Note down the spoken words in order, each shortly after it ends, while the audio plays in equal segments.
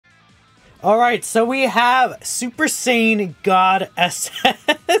Alright, so we have Super Saiyan God SS.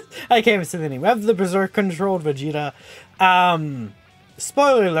 I can't even say the name. We have the Berserk controlled Vegeta.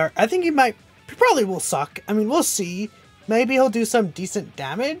 Spoiler alert, I think he probably will suck. I mean, we'll see. Maybe he'll do some decent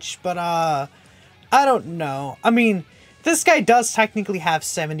damage, but I don't know. I mean, this guy does technically have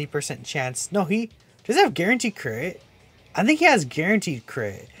 70% chance. No, he does he have guaranteed crit? I think he has guaranteed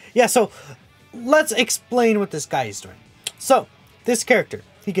crit. Yeah, so let's explain what this guy is doing. So, this character,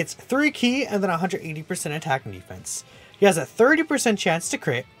 he gets 3 ki and then 180% attack and defense. He has a 30% chance to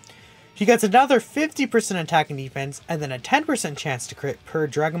crit. He gets another 50% attack and defense and then a 10% chance to crit per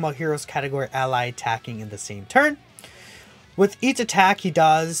Dragon Ball Heroes category ally attacking in the same turn. With each attack he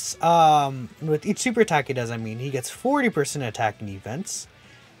does, with each super attack he does, he gets 40% attack and defense.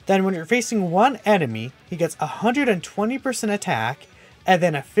 Then when you're facing one enemy, he gets 120% attack and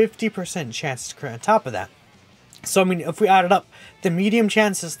then a 50% chance to crit on top of that. So, I mean, if we add it up, the medium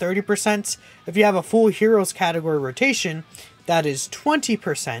chance is 30%. If you have a full Heroes category rotation, that is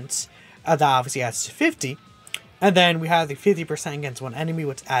 20%. That obviously adds to 50. And then we have the 50% against one enemy,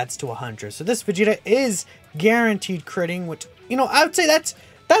 which adds to 100. So this Vegeta is guaranteed critting, which, you know, I would say that's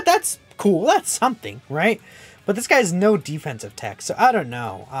cool. That's something, right? But this guy has no defensive tech, so I don't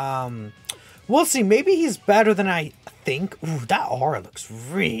know. We'll see. Maybe he's better than I think. Ooh, that aura looks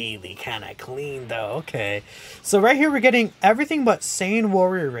really kind of clean, though. Okay. So right here, we're getting everything but Saiyan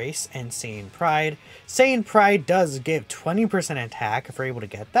Warrior Race and Saiyan Pride. Saiyan Pride does give 20% attack if we're able to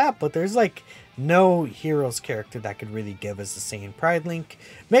get that, but there's, like, no Heroes character that could really give us the Saiyan Pride link.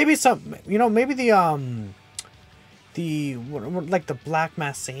 Maybe some, you know, maybe the like the Black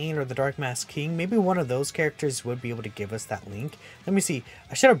Mask Saiyan or the Dark Mask King, maybe one of those characters would be able to give us that link. Let me see.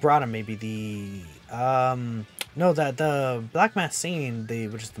 I should have brought him maybe the no, the Black Mask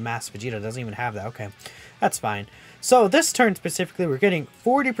Saiyan, which is the Masked Vegeta, doesn't even have that. Okay, that's fine. So this turn specifically, we're getting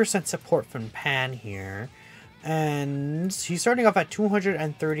 40% support from Pan here, and he's starting off at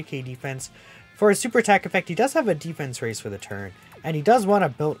 230k defense. For his super attack effect, he does have a defense raise for the turn, and he does want to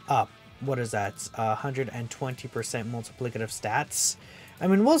build up. What is that? 120% multiplicative stats. I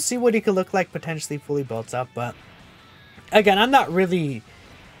mean, we'll see what he could look like potentially fully built up, but again, I'm not really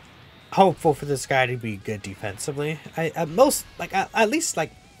hopeful for this guy to be good defensively. At least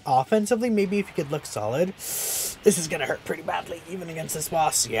offensively, maybe if he could look solid. This is gonna hurt pretty badly, even against this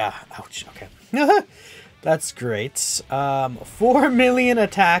boss. Yeah, ouch. Okay. That's great. 4 million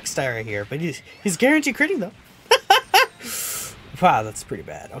attack star right here, but he's guaranteed critting though. Wow, that's pretty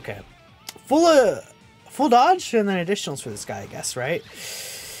bad. Okay. Full dodge and then additionals for this guy, I guess, right?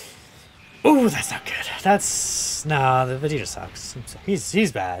 Ooh, that's not good. Nah, the Vegeta sucks.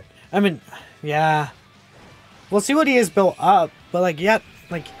 He's bad. I mean, yeah. We'll see what he has built up, but he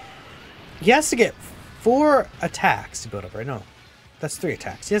has to get 4 attacks to build up, right? No, that's 3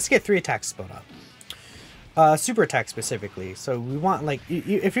 attacks. He has to get 3 attacks to build up. Super attack specifically. So we want,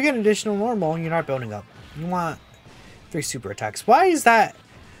 if you get an additional normal, you're not building up. You want 3 super attacks. Why is that?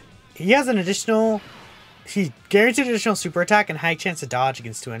 He has an additional... He guaranteed additional super attack and high chance to dodge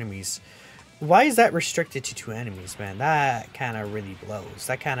against 2 enemies. Why is that restricted to 2 enemies, man? That kind of really blows.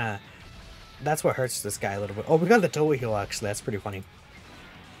 That's what hurts this guy a little bit. Oh, we got the Toei heal, actually. That's pretty funny.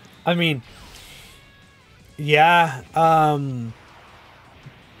 I mean... Yeah,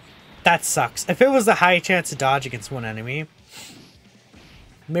 that sucks. If it was a high chance to dodge against 1 enemy,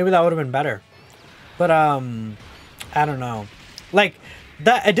 maybe that would have been better. But, I don't know.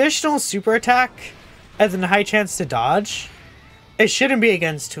 That additional super attack and then high chance to dodge, it shouldn't be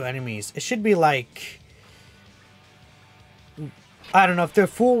against 2 enemies. It should be I don't know, if the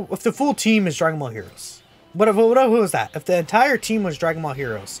full team is Dragon Ball Heroes. What was that? If the entire team was Dragon Ball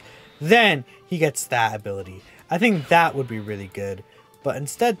Heroes, then he gets that ability. I think that would be really good. But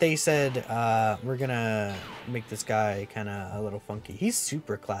instead they said, we're gonna make this guy kind of a little funky. He's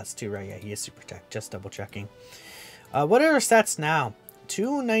super class too, right? Yeah, he is super tech. Just double checking. What are our stats now?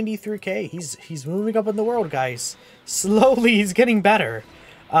 293k. He's moving up in the world, guys. Slowly, he's getting better.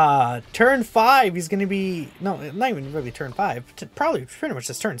 Turn 5, he's gonna be... No, not even really turn 5. Probably pretty much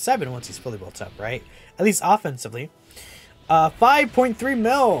just turn 7 once he's fully built up, right? At least offensively. 5.3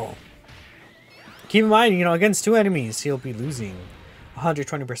 mil. Keep in mind, you know, against 2 enemies, he'll be losing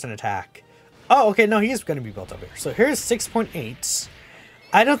 120% attack. Oh, okay, no, he is going to be built up here. So here's 6.8.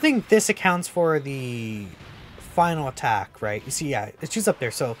 I don't think this accounts for the final attack, right? You see, yeah, it's just up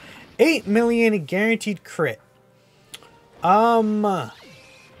there. So 8 million guaranteed crit. And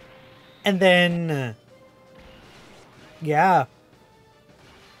then, yeah.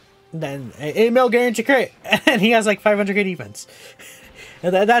 Then 8 mil guaranteed crit. And he has 500k defense.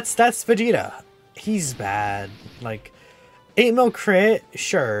 That's Vegeta. He's bad. 8 mil crit,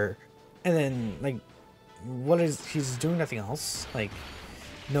 sure. And then, like, he's doing nothing else. Like,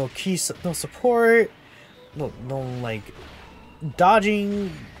 no no support, no, like,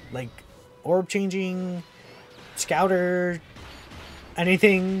 dodging, like, orb changing, scouter,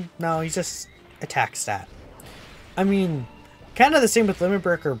 anything. No, he just attack stat. I mean, kind of the same with Limit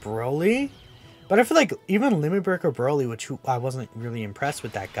Breaker Broly, but I feel like even Limit Breaker Broly, which I wasn't really impressed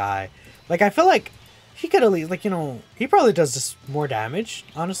with that guy. Like, I feel like he could at least, like, you know, he probably does just more damage,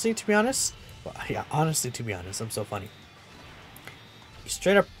 honestly, to be honest. Well, yeah, honestly, to be honest, I'm so funny. He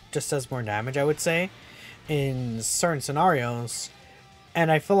straight up just does more damage, I would say, in certain scenarios.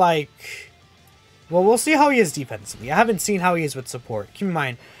 And I feel like, well, we'll see how he is defensively. I haven't seen how he is with support. Keep in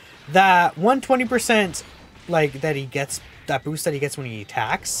mind that 120%, like, that he gets, that boost that he gets when he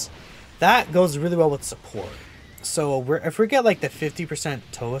attacks, that goes really well with support. So if we get like the 50%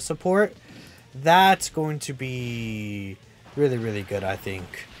 Toa support, that's going to be really, really good, I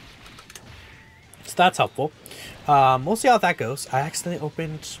think. So that's helpful. We'll see how that goes. I accidentally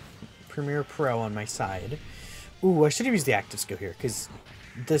opened Premiere Pro on my side. Ooh, I should have used the active skill here, because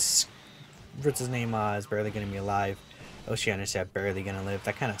this, what's his name, is barely going to be alive. Oceania said barely going to live.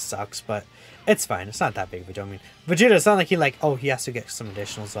 That kind of sucks, but it's fine. It's not that big of a deal. I mean, Vegeta, it's not like he has to get some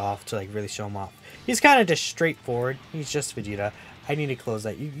additionals off to, like, really show him off. He's kind of just straightforward. He's just Vegeta. I need to close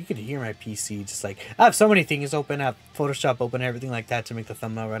that. You can hear my PC just like, I have so many things open. I have Photoshop open, everything like that to make the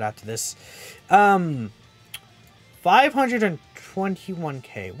thumbnail right after this.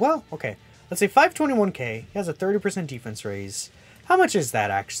 521k. Well, okay. Let's say 521k. He has a 30% defense raise. How much is that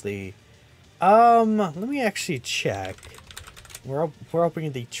actually? Let me actually check. We're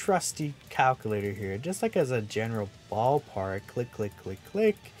opening the trusty calculator here, just like as a general ballpark. Click, click, click,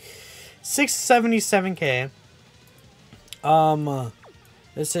 click. 677k.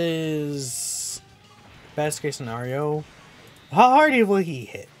 This is best case scenario. How hard will he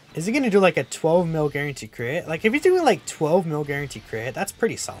hit? Is he gonna do like a 12 mil guarantee crit? Like, if he's doing like 12 mil guarantee crit, that's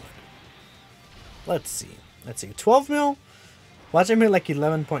pretty solid. Let's see. 12 mil. Watch him hit like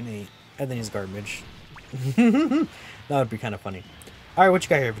 11.8, and then he's garbage. That would be kind of funny. All right, what you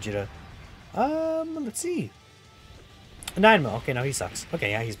got here, Vegeta? Let's see. 9 mil. Okay, no, he sucks.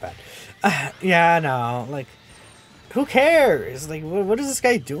 Okay, yeah, he's bad. Yeah, no, like, who cares? Like, what is this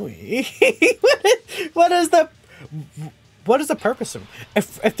guy doing? what is the purpose of him?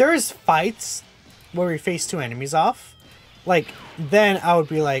 If there is fights where we face two enemies off, like, then I would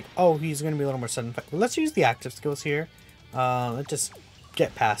be like, oh, he's gonna be a little more sudden. Let's use the active skills here. Let's just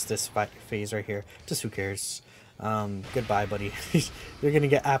get past this phase right here. Just who cares? Goodbye, buddy. You're gonna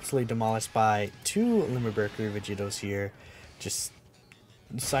get absolutely demolished by two Limit Breaker Vegetos here. Just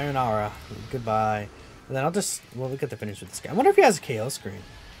sayonara. Goodbye. And then we'll look at the finish with this guy. I wonder if he has a KO screen.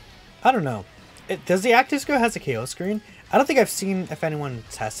 I don't know. Does the active skill has a KO screen? I don't think I've seen if anyone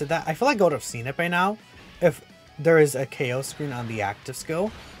tested that. I feel like I would have seen it by now if there is a KO screen on the active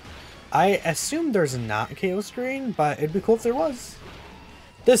skill. I assume there's not a KO screen, but it'd be cool if there was.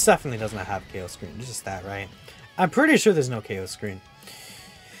 This definitely does not have a KO screen. It's just that, right? I'm pretty sure there's no KO screen.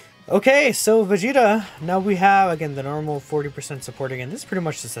 Okay, so Vegeta, now we have, again, the normal 40% support again. This is pretty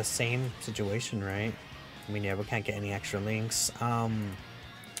much just the same situation, right? I mean, yeah, we can't get any extra links.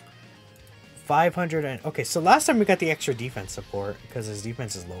 500 and... Okay, so last time we got the extra defense support because his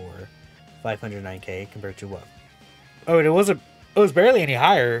defense is lower. 509k compared to what? Oh, it was barely any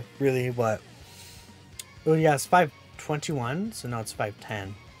higher, really, but... Oh, yeah, it's 521, so now it's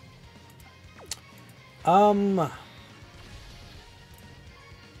 510.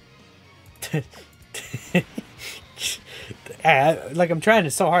 Like, I'm trying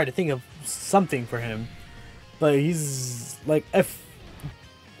so hard to think of something for him, but he's like,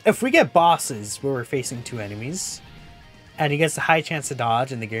 if we get bosses where we're facing two enemies and he gets a high chance to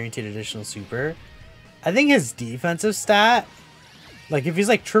dodge and the guaranteed additional super, I think his defensive stat, like, if he's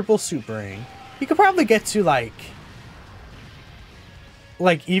like triple supering, he could probably get to like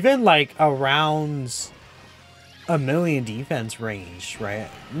even like around a million defense range, right?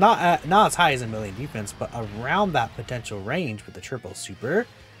 Not as high as a million defense, but around that potential range with the triple super.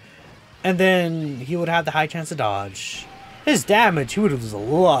 And then he would have the high chance to dodge. His damage, he would lose a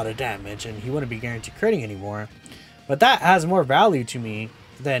lot of damage, and he wouldn't be guaranteed critting anymore. But that has more value to me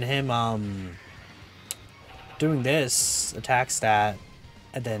than him doing this attack stat,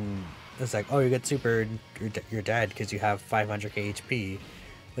 and then it's like, oh, you get super, you're dead because you have 500k HP.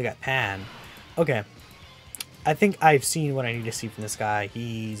 Look at Pan. Okay, I think I've seen what I need to see from this guy.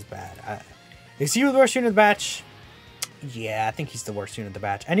 He's bad. Is he the worst unit of the batch? Yeah, I think he's the worst unit of the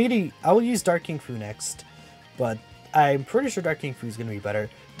batch. I will use Dark King Fu next, but I'm pretty sure Dark King Fu is gonna be better.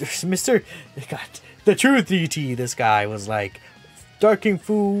 There's the truth DT. This guy was like, Dark King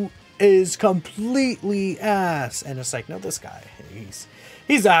Fu is completely ass. And it's like, no, this guy,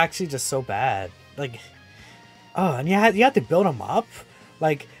 he's actually just so bad. Like, oh, and you have to build him up.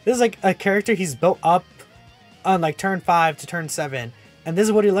 Like, this is like a character he's built up on like turn 5 to turn 7, and this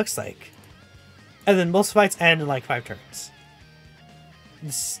is what he looks like. And then most fights end in like 5 turns.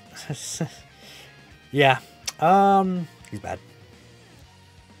 Yeah. He's bad.